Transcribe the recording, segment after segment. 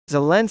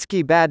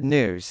Zelensky Bad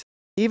News.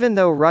 Even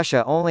though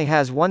Russia only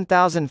has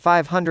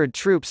 1,500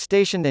 troops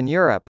stationed in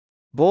Europe,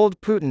 bold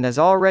Putin is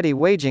already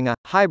waging a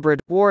hybrid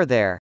war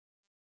there.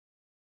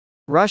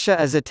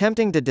 Russia is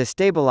attempting to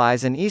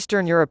destabilize an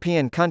Eastern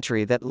European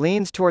country that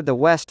leans toward the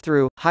West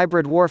through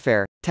hybrid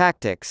warfare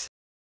tactics.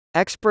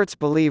 Experts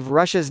believe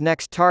Russia's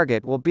next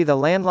target will be the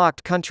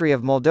landlocked country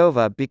of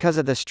Moldova because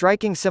of the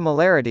striking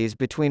similarities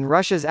between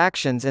Russia's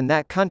actions in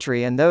that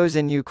country and those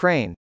in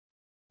Ukraine.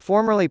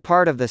 Formerly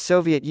part of the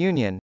Soviet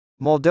Union,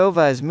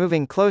 Moldova is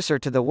moving closer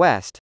to the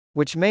West,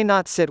 which may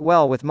not sit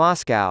well with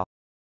Moscow.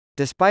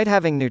 Despite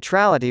having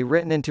neutrality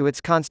written into its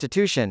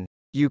constitution,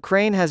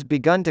 Ukraine has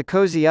begun to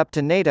cozy up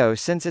to NATO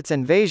since its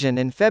invasion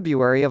in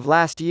February of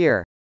last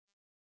year.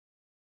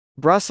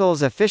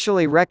 Brussels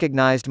officially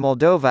recognized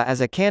Moldova as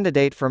a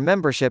candidate for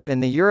membership in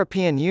the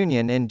European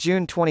Union in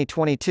June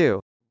 2022.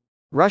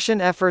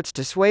 Russian efforts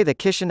to sway the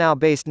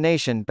Chisinau-based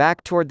nation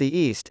back toward the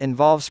east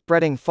involve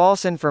spreading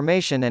false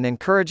information and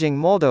encouraging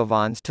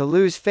Moldovans to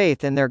lose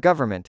faith in their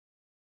government.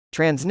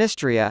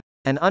 Transnistria,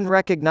 an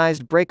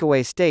unrecognized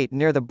breakaway state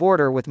near the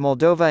border with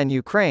Moldova and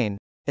Ukraine,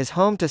 is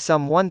home to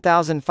some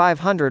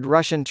 1,500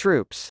 Russian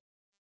troops.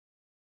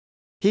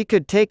 He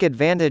could take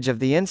advantage of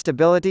the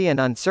instability and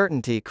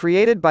uncertainty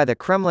created by the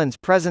Kremlin's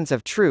presence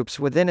of troops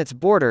within its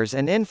borders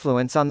and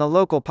influence on the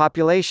local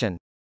population.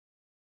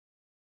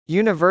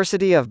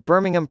 University of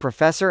Birmingham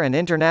professor and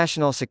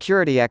international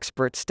security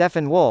expert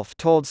Stefan Wolf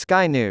told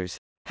Sky News,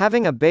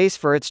 "Having a base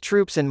for its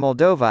troops in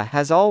Moldova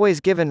has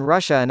always given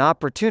Russia an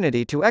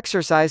opportunity to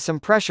exercise some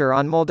pressure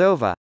on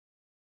Moldova.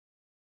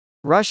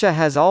 Russia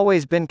has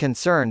always been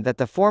concerned that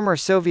the former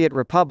Soviet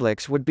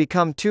republics would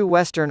become too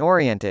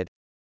Western-oriented.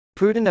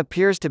 Putin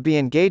appears to be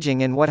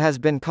engaging in what has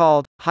been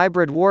called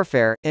hybrid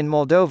warfare in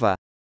Moldova,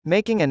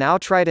 making an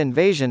outright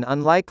invasion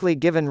unlikely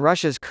given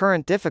Russia's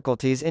current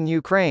difficulties in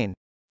Ukraine."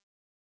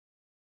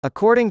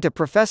 According to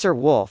Professor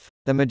Wolf,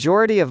 the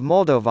majority of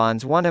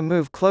Moldovans want to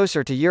move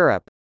closer to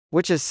Europe,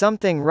 which is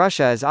something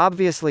Russia is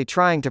obviously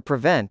trying to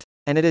prevent,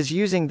 and it is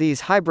using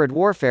these hybrid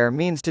warfare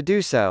means to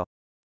do so.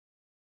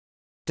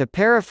 To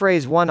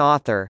paraphrase one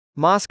author,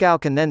 Moscow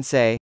can then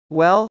say,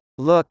 "Well,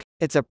 look,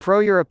 it's a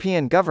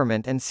pro-European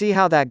government and see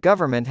how that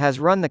government has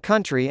run the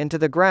country into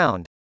the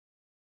ground."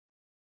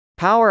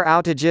 Power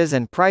outages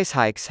and price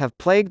hikes have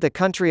plagued the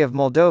country of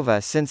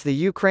Moldova since the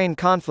Ukraine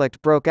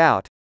conflict broke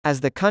out,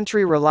 as the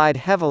country relied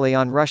heavily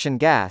on Russian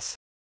gas.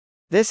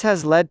 This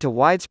has led to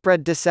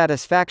widespread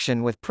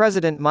dissatisfaction with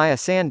President Maia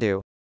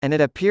Sandu, and it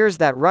appears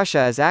that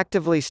Russia is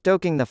actively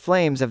stoking the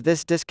flames of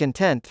this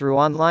discontent through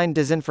online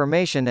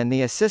disinformation and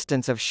the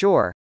assistance of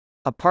Shore,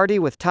 a party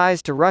with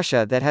ties to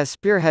Russia that has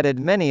spearheaded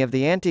many of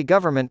the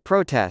anti-government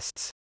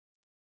protests.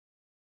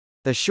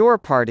 The Shore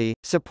Party,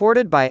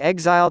 supported by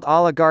exiled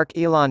oligarch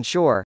Elon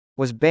Shore,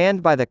 was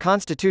banned by the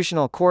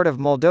Constitutional Court of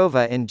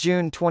Moldova in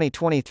June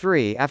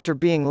 2023 after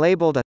being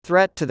labeled a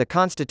threat to the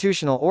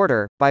constitutional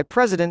order by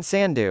President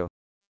Sandu.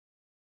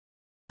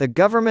 The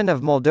government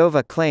of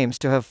Moldova claims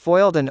to have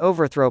foiled an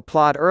overthrow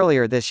plot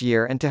earlier this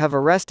year and to have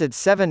arrested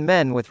 7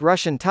 men with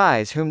Russian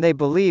ties whom they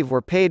believe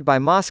were paid by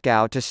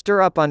Moscow to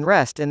stir up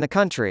unrest in the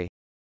country.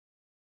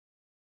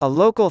 A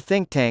local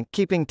think tank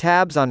keeping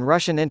tabs on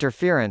Russian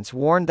interference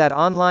warned that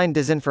online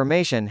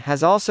disinformation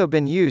has also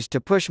been used to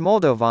push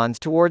Moldovans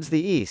towards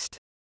the east.